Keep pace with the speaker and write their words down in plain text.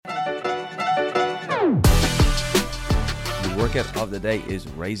workout of the day is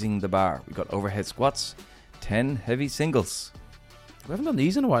raising the bar. We've got overhead squats, 10 heavy singles. We haven't done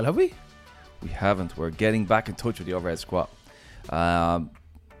these in a while, have we? We haven't. We're getting back in touch with the overhead squat.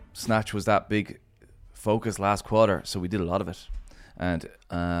 Snatch was that big focus last quarter, so we did a lot of it. And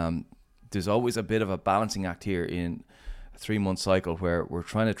there's always a bit of a balancing act here in a 3-month cycle where we're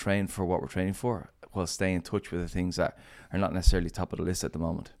trying to train for what we're training for while staying in touch with the things that are not necessarily top of the list at the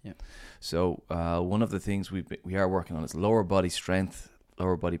moment. Yeah. So one of the things we are working on is lower body strength,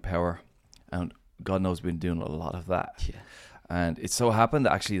 lower body power, and God knows we've been doing a lot of that. Yeah. And it so happened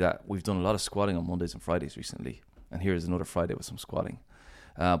actually that we've done a lot of squatting on Mondays and Fridays recently. And here's another Friday with some squatting.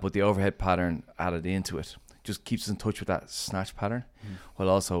 But the overhead pattern added into it just keeps us in touch with that snatch pattern while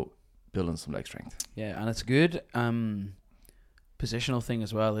also building some leg strength. Yeah, and it's a good positional thing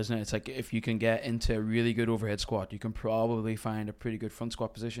as well, isn't it? It's like if you can get into a really good overhead squat, you can probably find a pretty good front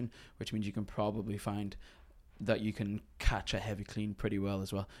squat position, which means you can probably find that you can catch a heavy clean pretty well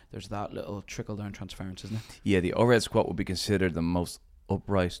as well. There's that little trickle down transference, isn't it? Yeah, the overhead squat would be considered the most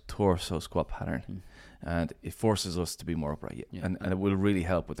upright torso squat pattern, and it forces us to be more upright. Yeah. And it will really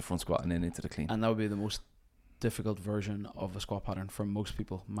help with the front squat and then into the clean. And that would be the most difficult version of a squat pattern for most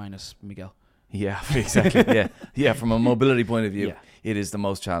people, minus Miguel. Yeah, exactly. Yeah. From a mobility point of view, it is the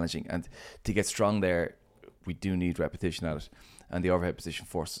most challenging, and to get strong there, we do need repetition at it. And the overhead position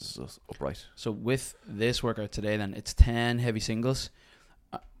forces us upright. So with this workout today, then it's 10 heavy singles.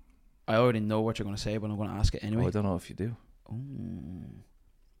 I already know what you're going to say, but I'm going to ask it anyway. Oh, I don't know if you do.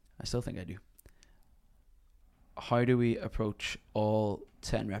 I still think I do. How do we approach all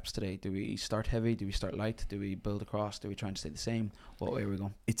 10 reps today? Do we start heavy? Do we start light? Do we build across? Do we try and stay the same? What way are we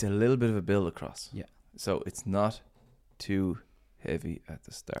going? It's a little bit of a build across. Yeah. So it's not too heavy at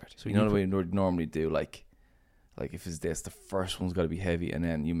the start. So you know the way you normally do, like if it's this, the first one's got to be heavy, and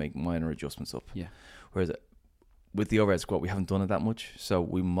then you make minor adjustments up. Yeah. Whereas with the overhead squat, we haven't done it that much, so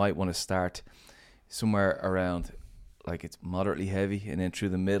we might want to start somewhere around, like it's moderately heavy, and then through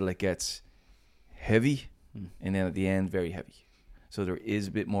the middle it gets heavy, and then at the end very heavy. So there is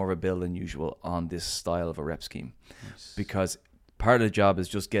a bit more of a build than usual on this style of a rep scheme. Nice. Because part of the job is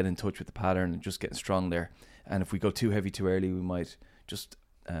just getting in touch with the pattern and just getting strong there. And if we go too heavy too early, we might just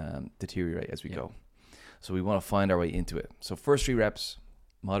deteriorate as we go. So we want to find our way into it. So first 3 reps,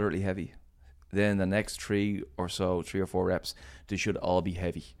 moderately heavy. Then the next 3 or 4 reps, they should all be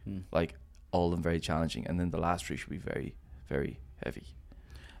heavy. Like all of them very challenging. And then the last 3 should be very, very heavy.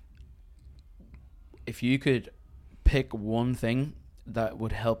 If you could pick one thing that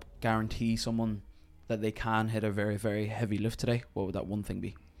would help guarantee someone that they can hit a very, very heavy lift today, what would that one thing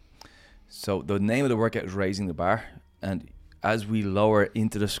be? So the name of the workout is raising the bar, and as we lower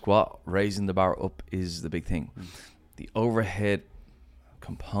into the squat, raising the bar up is the big thing. The overhead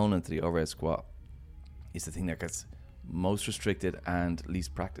component to the overhead squat is the thing that gets most restricted and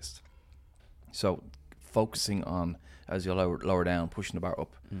least practiced. So focusing on, as you lower down, pushing the bar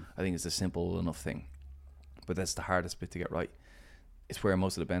up, I think is a simple enough thing. But that's the hardest bit to get right. It's where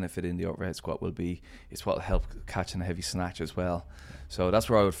most of the benefit in the overhead squat will be. It's what will help catching a heavy snatch as well. So that's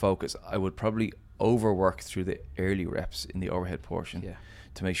where I would focus. I would probably overwork through the early reps in the overhead portion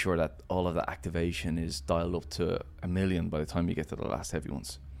to make sure that all of the activation is dialed up to 1,000,000 by the time you get to the last heavy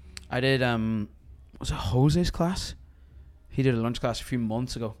ones. I did, was it Jose's class? He did a lunch class a few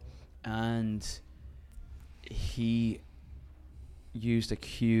months ago, and he used a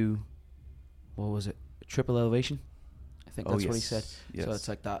cue, what was it? Triple elevation, I think that's what he said. Yes. So it's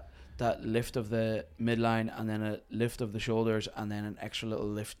like that lift of the midline, and then a lift of the shoulders, and then an extra little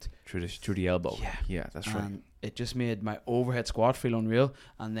lift through the elbow. Yeah, that's right. And it just made my overhead squat feel unreal.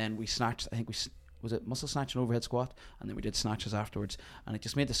 And then we snatched, I think was it muscle snatch and overhead squat, and then we did snatches afterwards, and it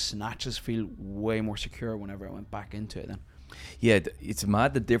just made the snatches feel way more secure whenever I went back into it then. Yeah, it's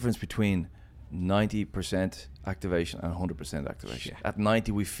mad the difference between 90% activation and 100% activation. At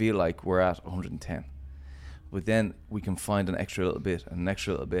 90 we feel like we're at 110. But then we can find an extra little bit and an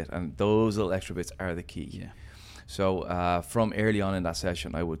extra little bit, and those little extra bits are the key. Yeah. So from early on in that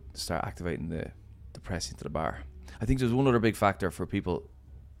session, I would start activating the press into the bar. I think there's one other big factor for people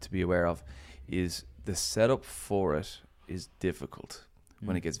to be aware of is the setup for it is difficult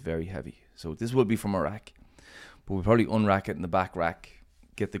when it gets very heavy. So this will be from a rack, but we'll probably unrack it in the back rack,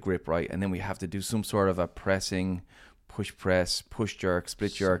 get the grip right, and then we have to do some sort of a pressing, push press, push jerk,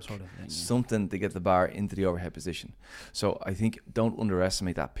 split jerk, sort of thing, something to get the bar into the overhead position. So I think don't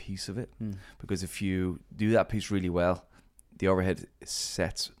underestimate that piece of it, because if you do that piece really well, the overhead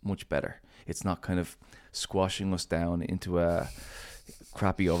sets much better. It's not kind of squashing us down into a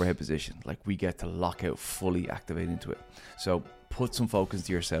crappy overhead position. Like we get to lock out, fully activate into it. So put some focus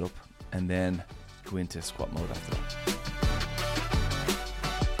to your setup and then go into squat mode after that.